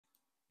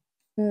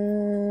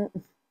Mm,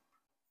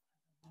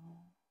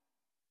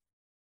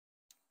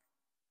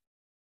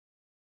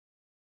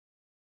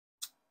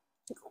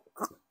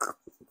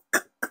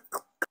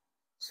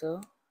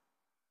 so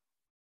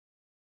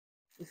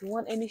if you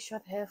want any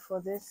short hair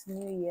for this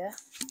new year, I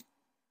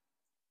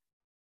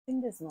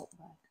think that's not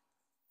bad.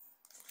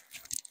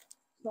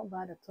 It's not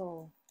bad at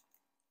all.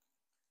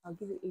 I'll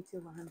give you 80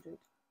 over 100.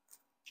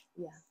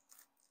 Yeah,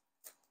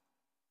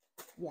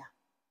 yeah,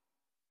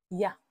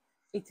 yeah.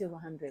 80 over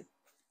 100.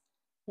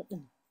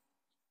 Mm-mm.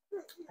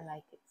 I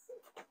like it.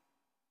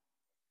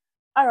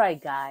 All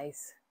right,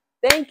 guys.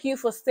 Thank you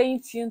for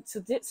staying tuned to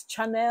this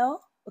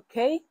channel.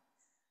 Okay.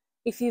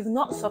 If you've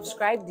not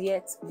subscribed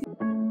yet,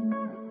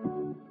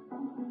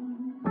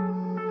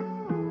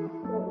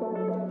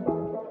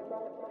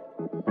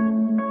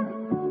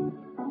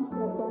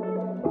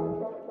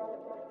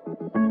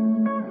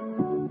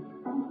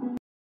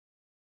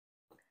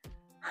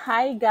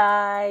 hi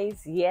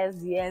guys.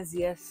 Yes, yes,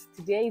 yes.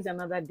 Today is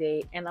another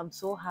day, and I'm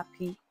so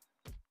happy.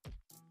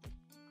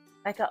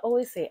 Like I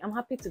always say, I'm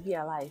happy to be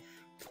alive.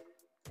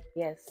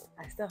 Yes,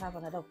 I still have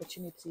another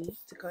opportunity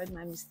to correct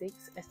my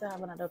mistakes. I still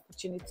have another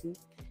opportunity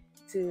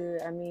to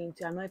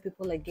annoy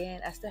people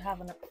again. I still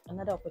have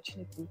another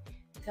opportunity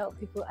to tell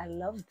people I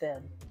love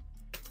them.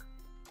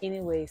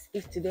 Anyways,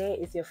 if today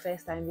is your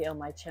first time here on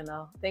my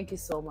channel, thank you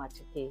so much,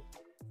 okay,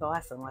 for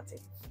asking.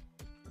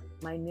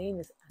 My name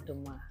is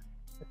Adoma,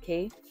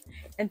 okay,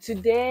 and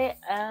today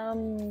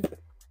I'm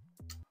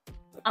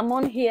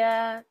on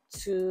here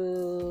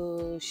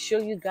to show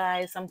you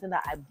guys something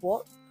that I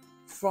bought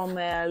from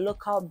a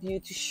local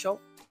beauty shop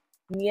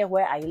near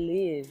where I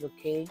live,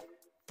 okay.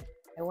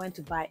 I went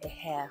to buy a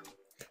hair,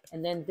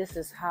 and then this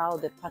is how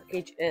the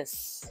package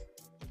is.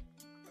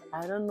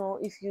 I don't know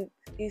if you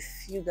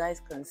guys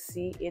can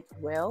see it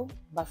well,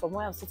 but from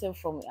where I'm sitting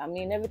from, I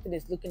mean, everything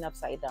is looking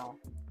upside down.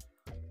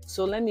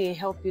 So let me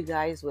help you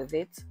guys with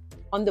it.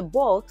 On the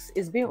box,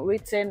 it's been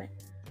written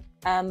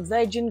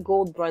virgin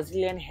gold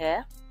Brazilian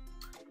hair,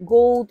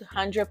 gold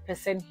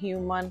 100%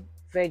 human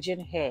virgin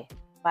hair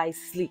by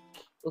Sleek,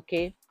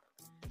 okay?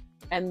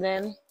 And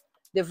then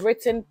they've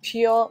written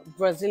pure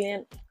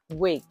Brazilian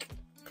wig.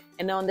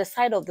 And on the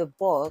side of the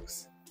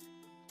box,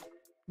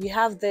 we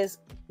have this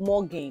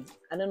Morgane.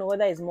 I don't know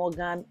whether it's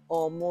Morgane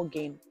or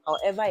Morgane.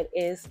 However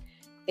it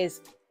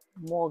is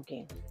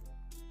Morgane.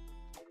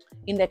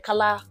 In the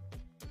color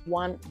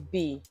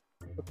 1B,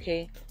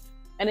 okay?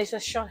 And it's a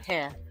short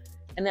hair.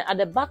 And then at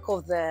the back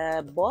of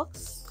the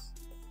box,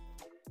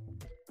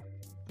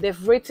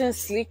 they've written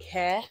sleek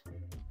hair.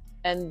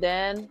 And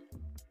then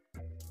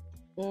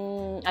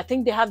I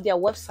think they have their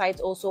website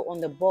also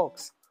on the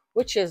box,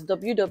 which is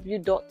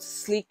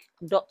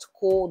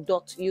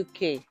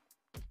www.sleek.co.uk.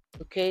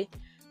 Okay,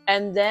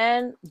 and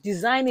then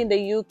designed in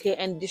the UK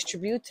and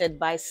distributed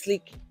by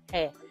Sleek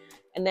Hair.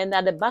 And then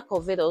at the back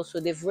of it also,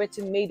 they've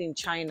written made in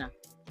China.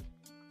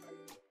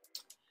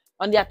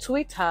 On their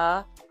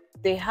Twitter,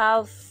 they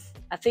have,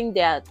 I think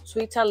their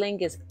Twitter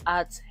link is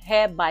at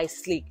Hair by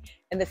Sleek,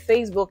 and the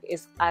Facebook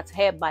is at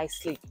Hair by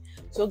Sleek.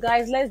 So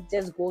guys, let's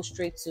just go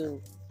straight to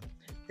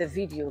the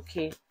video,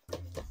 okay?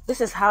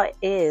 This is how it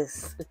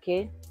is,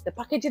 okay? The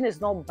packaging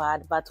is not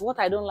bad, but what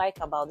I don't like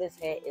about this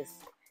hair is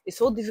it's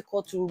so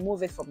difficult to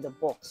remove it from the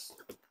box.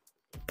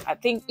 I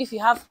think if you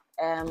have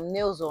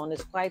nails on,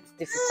 it's quite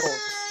difficult.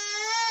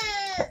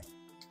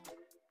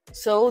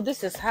 So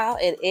this is how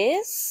it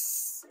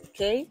is,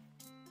 okay?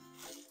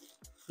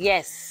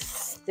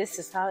 Yes, this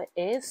is how it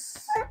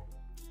is.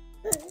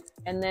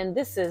 And then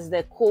this is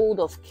the code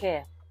of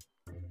care.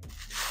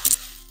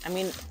 I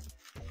mean,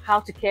 how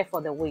to care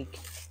for the wig,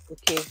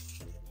 okay?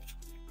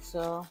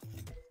 So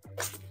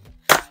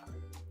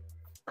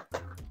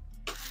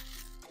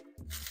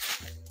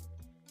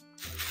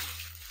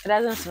it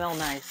doesn't smell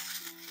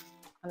nice,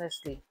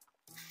 honestly.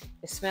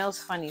 It smells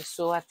funny,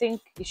 so I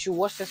think you should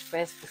wash this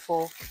first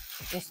before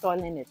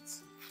installing it.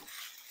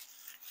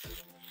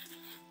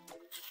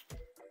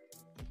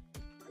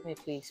 Wait,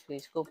 please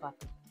go back.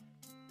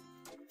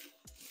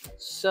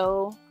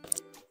 So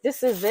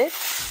this is it.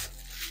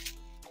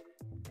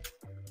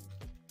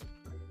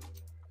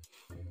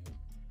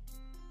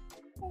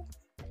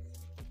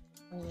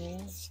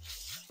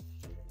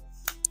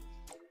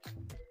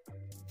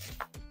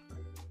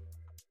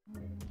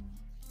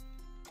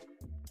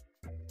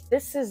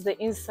 This is the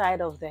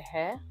inside of the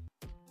hair,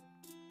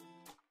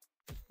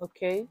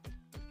 okay?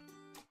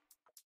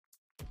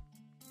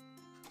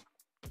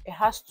 It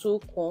has two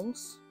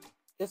combs.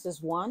 This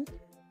is one,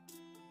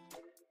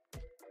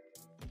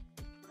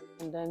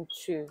 and then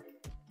two.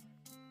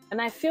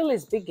 And I feel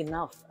it's big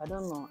enough. I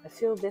don't know. I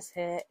feel this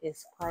hair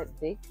is quite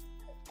big.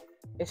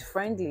 It's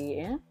friendly,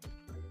 yeah?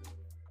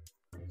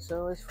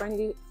 So it's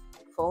friendly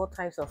for all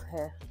types of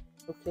hair,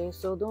 okay?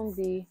 So don't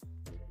be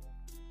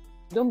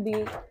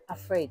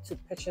afraid to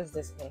purchase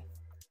this hair.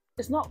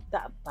 It's not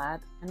that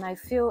bad, and I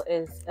feel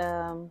it's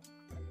 100%,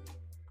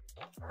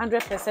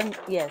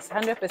 yes,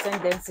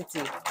 100%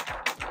 density.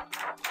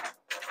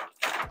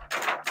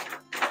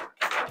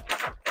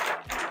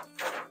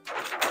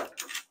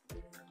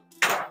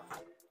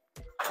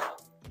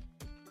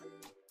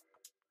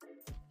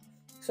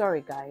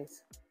 Sorry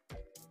guys,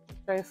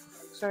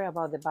 sorry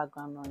about the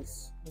background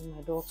noise with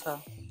my daughter.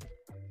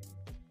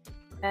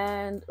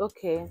 And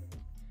okay,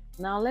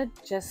 now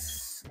let's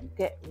just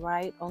get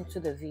right onto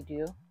the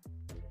video.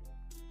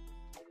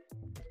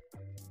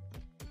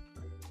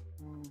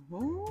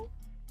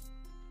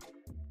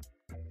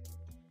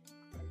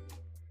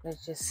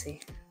 Let's just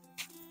see.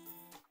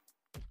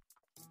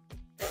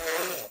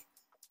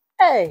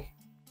 Hey,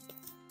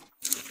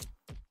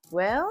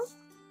 well,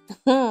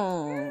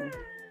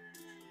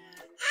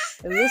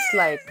 it looks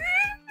like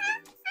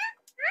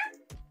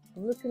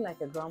I'm looking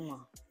like a grandma.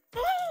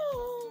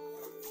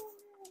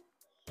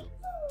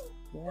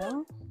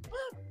 Well.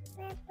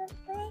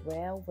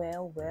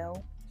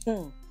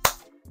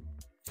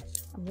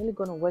 I'm really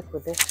gonna work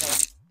with this hair.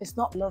 It's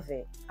not love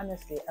it.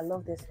 Honestly, I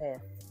love this hair.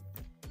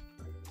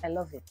 I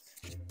love it.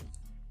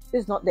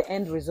 This is not the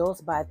end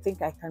result, but I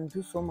think I can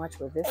do so much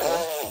with this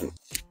hair.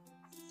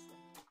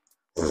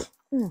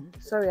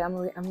 Sorry, I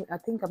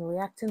think I'm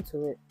reacting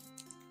to it.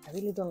 I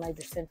really don't like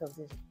the scent of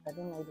this. I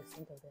don't like the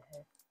scent of the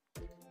hair.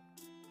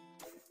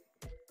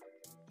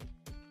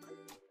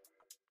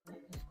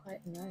 It's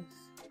quite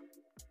nice.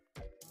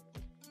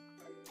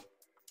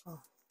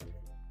 Oh.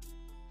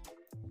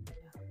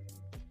 Yeah.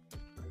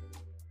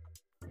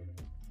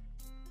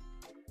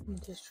 Let me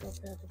just drop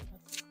it at the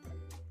back.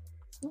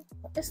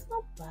 It's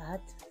not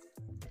bad.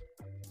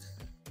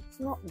 It's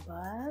not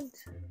bad.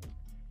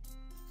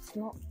 It's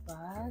not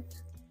bad.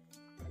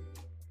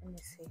 Let me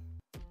see.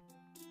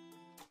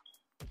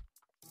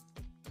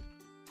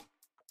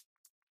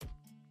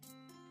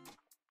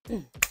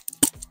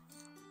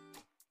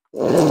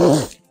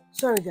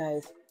 Sorry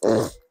guys,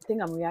 I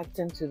think I'm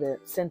reacting to the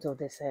scent of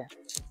this hair.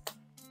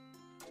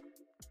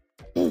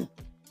 Let's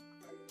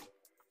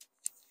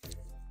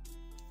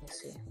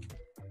see.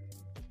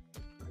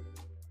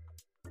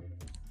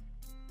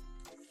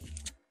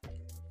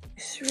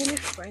 It's really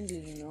friendly,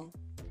 you know.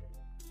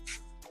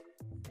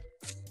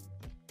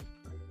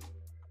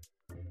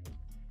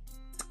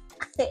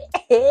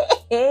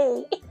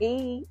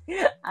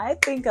 I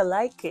think I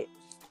like it.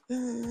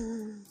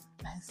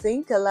 I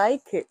think I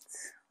like it.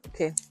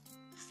 Okay.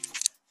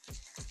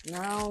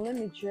 Now let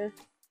me just.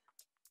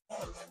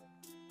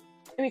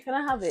 Amy, can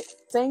I have it?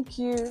 Thank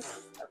you.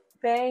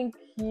 Thank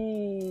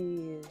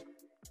you.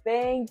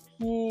 Thank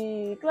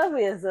you. Clap for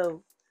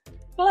yourself.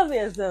 Clap for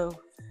yourself.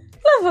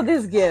 Clap for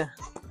this girl.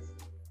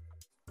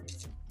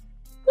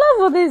 Clap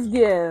for this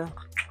girl.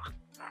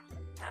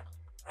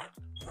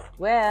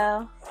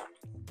 Well,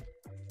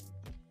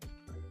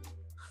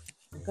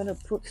 I'm gonna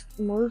put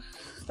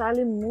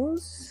styling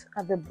mousse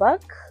at the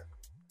back.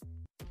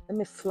 Let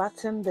me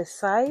flatten the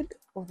side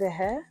of the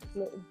hair a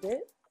little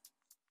bit.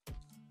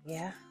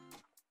 Yeah.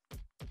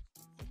 I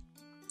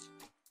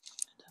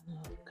don't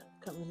know.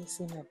 Can't really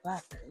see my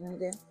back. And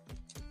then,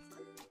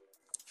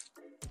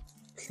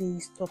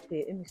 please stop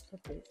it. Let me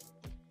stop it.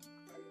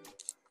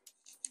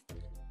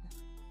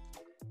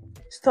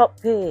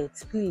 Stop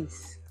it,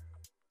 please.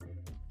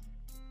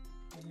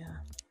 Yeah.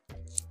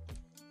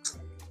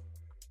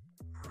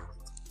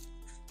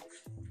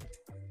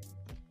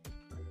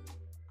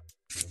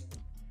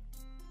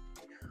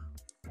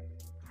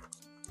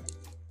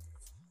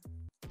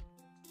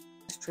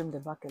 Just trim the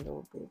back a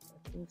little bit.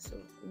 I think so.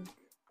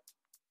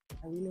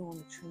 I really want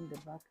to trim the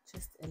back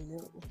just a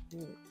little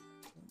bit.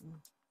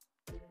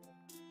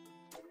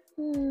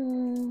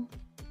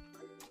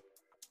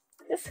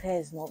 This hair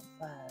is not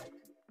bad.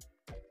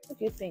 What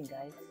do you think,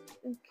 guys? I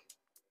think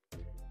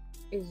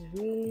it's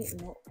really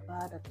not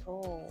bad at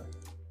all.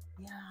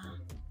 Yeah.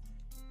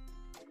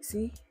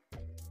 See?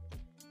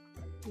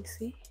 You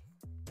see?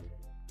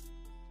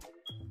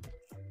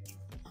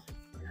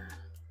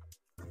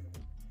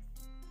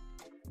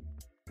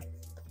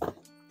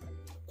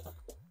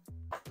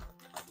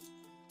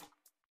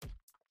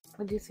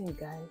 What do you think,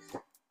 guys?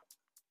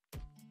 I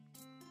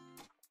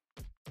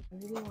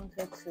really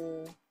wanted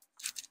to.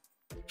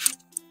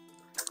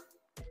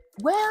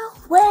 Well.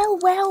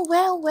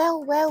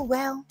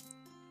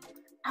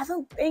 I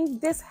don't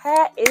think this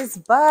hair is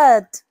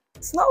bad.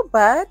 It's not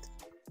bad.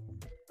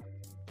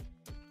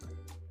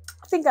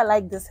 I think I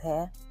like this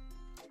hair.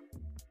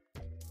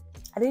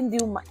 I didn't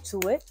do much to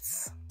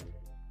it.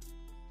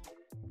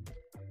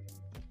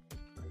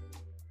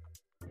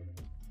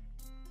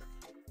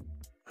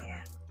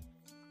 Yeah.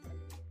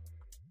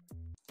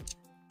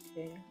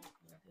 Okay.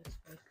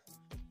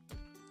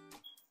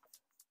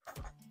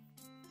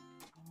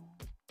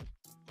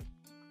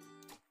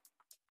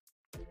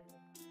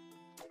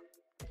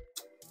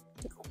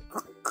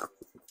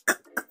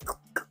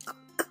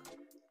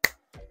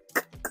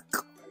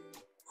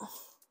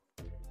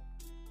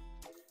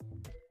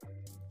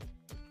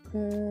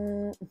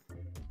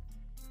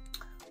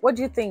 What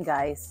do you think,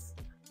 guys?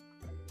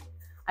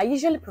 I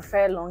usually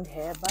prefer long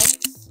hair, but I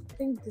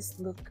think this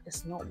look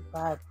is not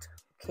bad.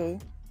 Okay,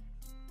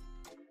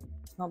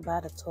 it's not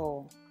bad at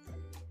all.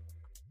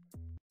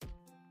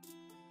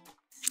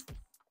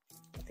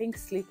 I think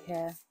sleek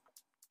hair,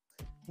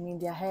 I mean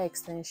their hair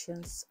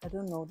extensions, I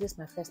don't know, this is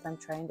my first time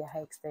trying their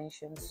hair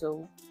extensions,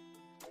 so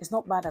it's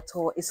not bad at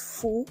all. It's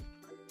full,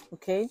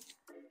 Okay,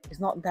 it's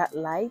not that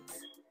light.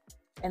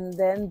 And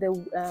then the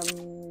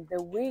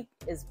wig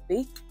is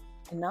big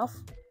enough.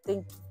 I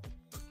think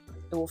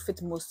it will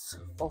fit most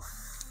of.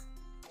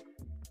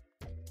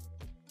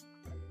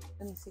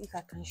 Let me see if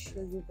I can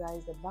show you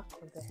guys the back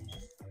of the hair.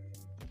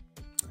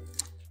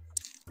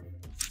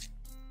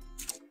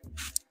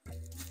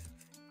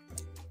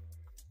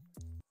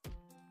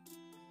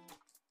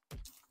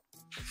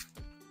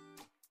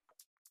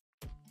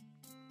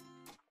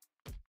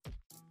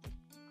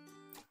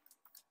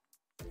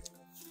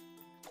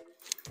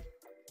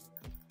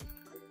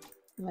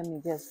 Let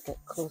me just get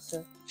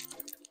closer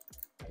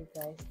for you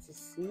guys to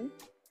see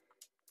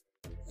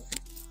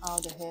how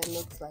the hair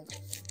looks like.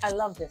 I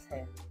love this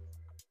hair.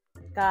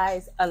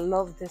 Guys, I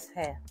love this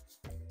hair.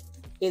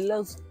 It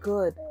looks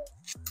good.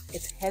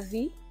 It's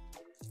heavy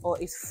or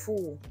it's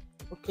full.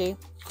 Okay.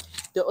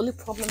 The only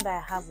problem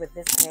that I have with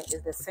this hair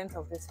is the scent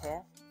of this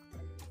hair.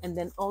 And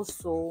then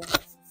also,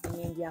 I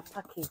mean, their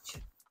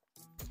package.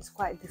 It's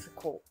quite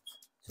difficult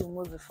to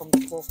remove it from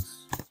the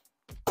box.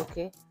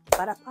 Okay.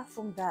 But apart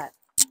from that,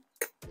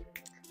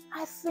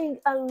 I think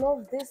I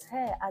love this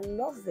hair. I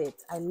love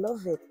it. I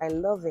love it. I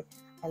love it.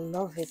 I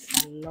love it.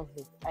 I love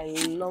it. I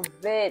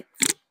love it.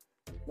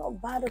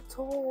 Not bad at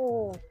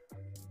all.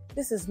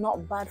 This is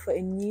not bad for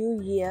a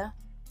new year.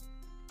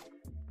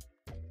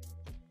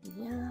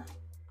 Yeah.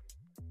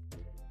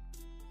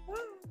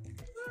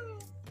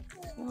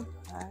 It's not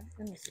bad.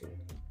 Let me see.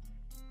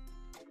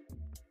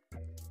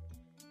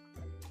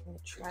 Let me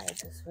try it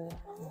this way.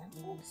 Let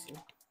me see.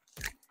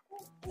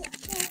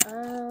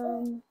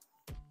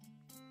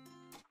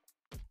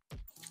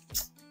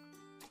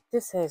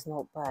 This hair is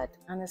not bad.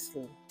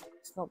 Honestly,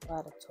 it's not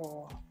bad at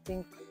all. I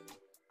think.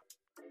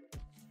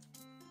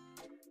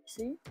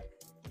 See?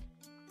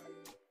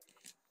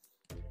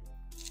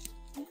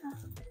 Yeah.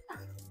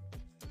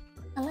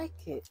 I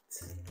like it.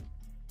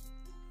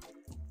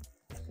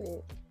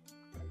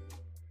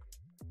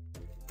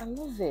 I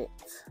love it.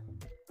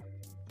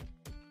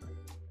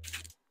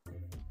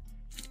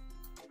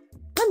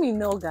 Let me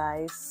know,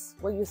 guys,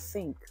 what you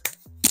think.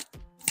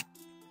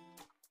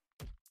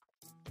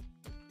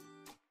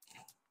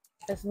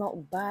 It's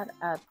not bad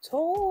at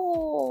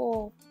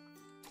all.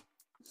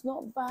 It's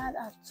not bad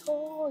at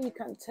all. You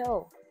can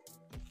tell.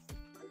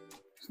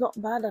 It's not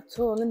bad at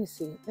all. Let me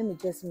see. Let me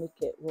just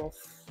make it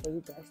rough for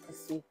you guys to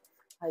see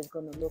how it's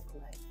gonna look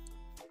like.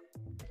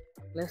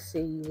 Let's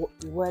say you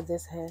wear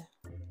this hair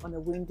on a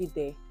windy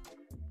day.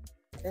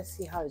 Let's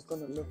see how it's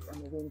gonna look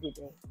on a windy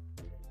day.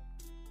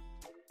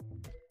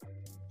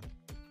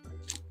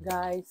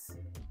 Guys,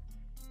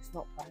 it's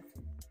not bad.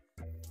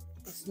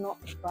 It's not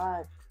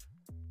bad.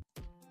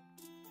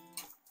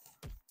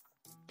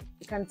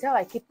 You can tell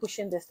I keep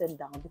pushing this thing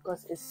down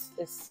because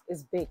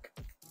it's big.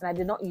 And I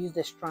did not use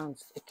the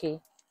strands, okay?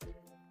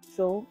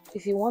 So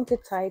if you want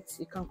it tight,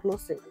 you can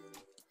close it.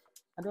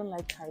 I don't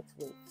like tight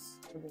wigs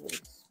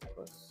anyways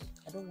because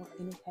I don't want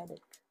any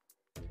headache.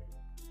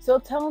 So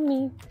tell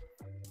me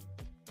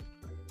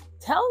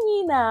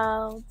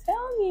now,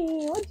 tell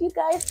me, what do you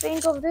guys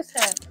think of this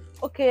hair?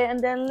 Okay, and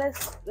then let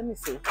me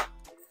see.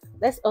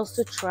 Let's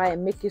also try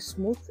and make it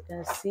smooth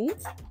and see.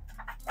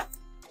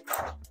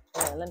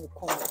 Let me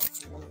comb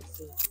it. Let me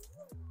see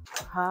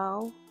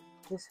how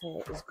this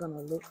hair is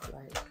gonna look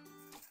like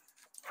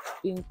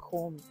being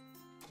combed.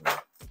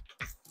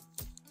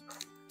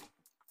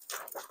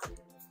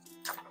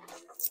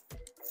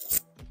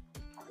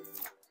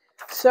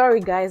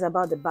 Sorry guys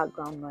about the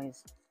background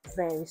noise.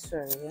 Very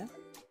sorry, yeah?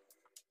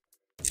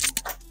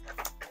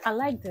 I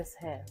like this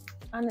hair.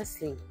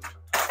 Honestly,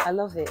 I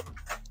love it.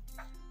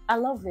 I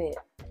love it.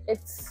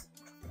 It's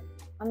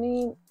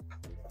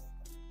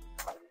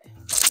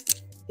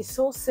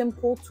so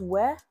simple to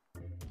wear.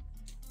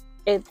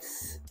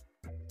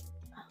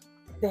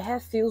 The hair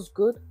feels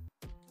good.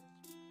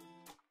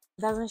 It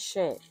doesn't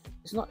shed.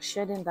 It's not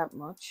shedding that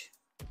much.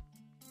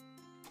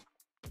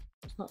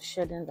 It's not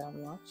shedding that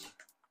much.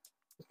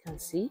 You can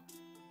see.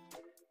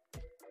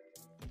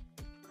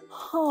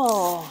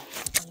 Oh,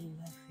 I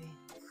love it.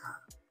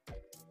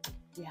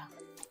 Yeah.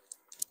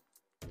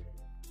 I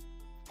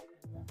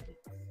love it.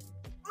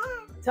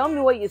 Tell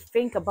me what you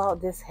think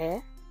about this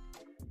hair.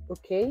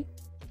 Okay?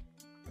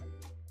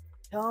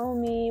 Tell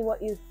me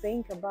what you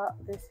think about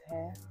this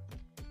hair.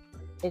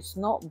 It's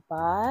not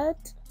bad.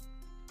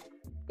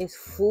 It's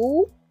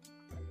full.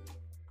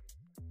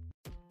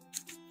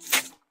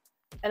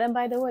 And then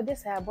by the way,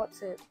 this hair I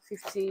bought it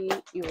 50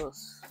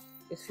 euros.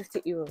 It's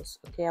 50 euros.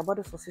 Okay, I bought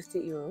it for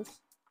 50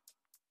 euros.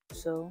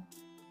 So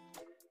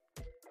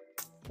I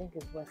think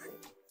it's worth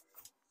it.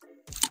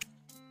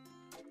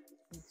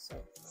 I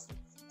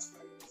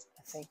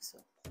think so.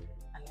 I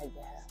like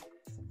the hair.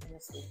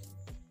 Honestly.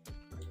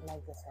 I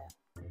like this hair.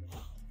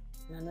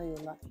 And I know you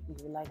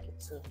like it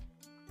too.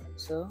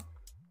 So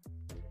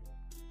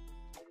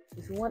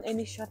if you want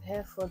any short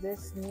hair for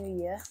this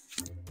new year,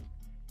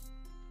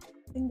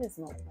 I think that's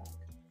not bad.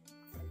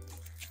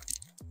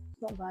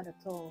 It's not bad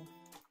at all.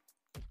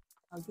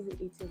 I'll give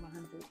it 80 over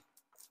 100.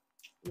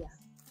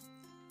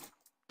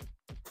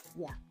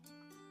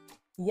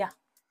 Yeah.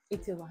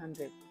 80 over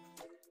 100.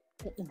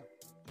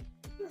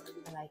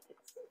 I like it.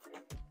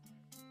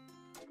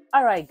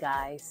 All right,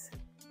 guys.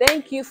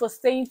 Thank you for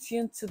staying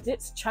tuned to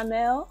this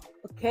channel.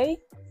 Okay.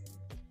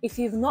 If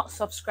you've not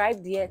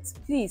subscribed yet,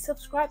 please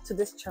subscribe to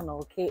this channel.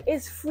 Okay.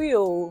 It's free.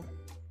 Oh,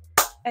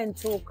 and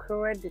to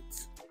credit.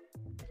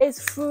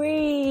 It's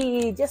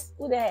free. Just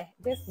go there.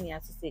 Just me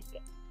as to say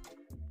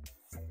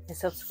and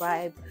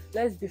subscribe.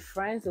 Let's be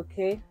friends.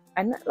 Okay.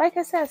 And like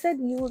I said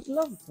you would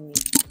love me.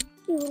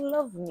 You will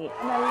love me,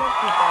 and I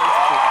love you guys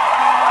too.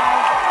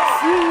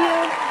 See you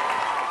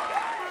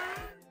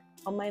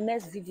on my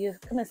next video.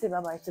 Come and say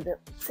bye-bye to them.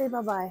 Say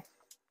bye-bye.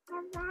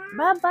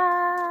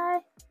 Bye-bye.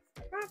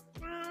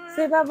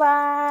 Say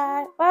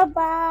bye-bye.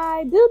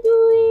 Bye-bye.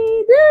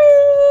 Do-do-ee.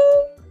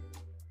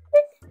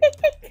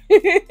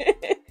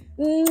 Do-ee.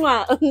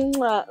 Mwah.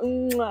 Mwah.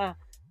 Mwah.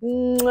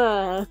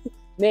 Mwah.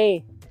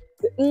 Nay.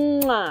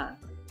 Mwah.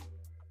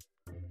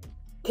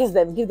 Kiss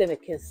them. Give them a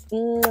kiss.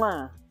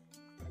 Mwah.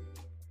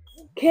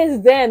 Kiss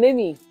them,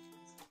 Amy.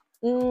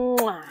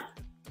 Mwah.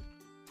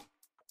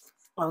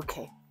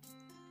 Okay.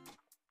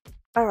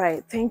 All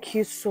right. Thank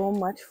you so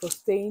much for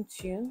staying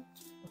tuned.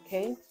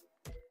 Okay.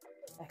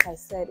 Like I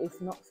said,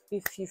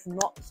 if you've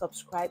not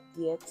subscribed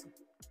yet,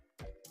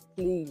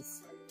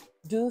 please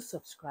do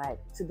subscribe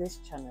to this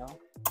channel.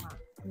 Mwah,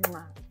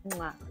 mwah,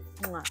 mwah,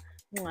 mwah,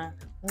 mwah,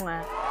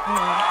 mwah,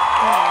 mwah,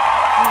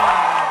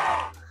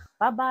 mwah.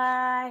 Bye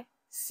bye.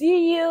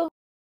 See you.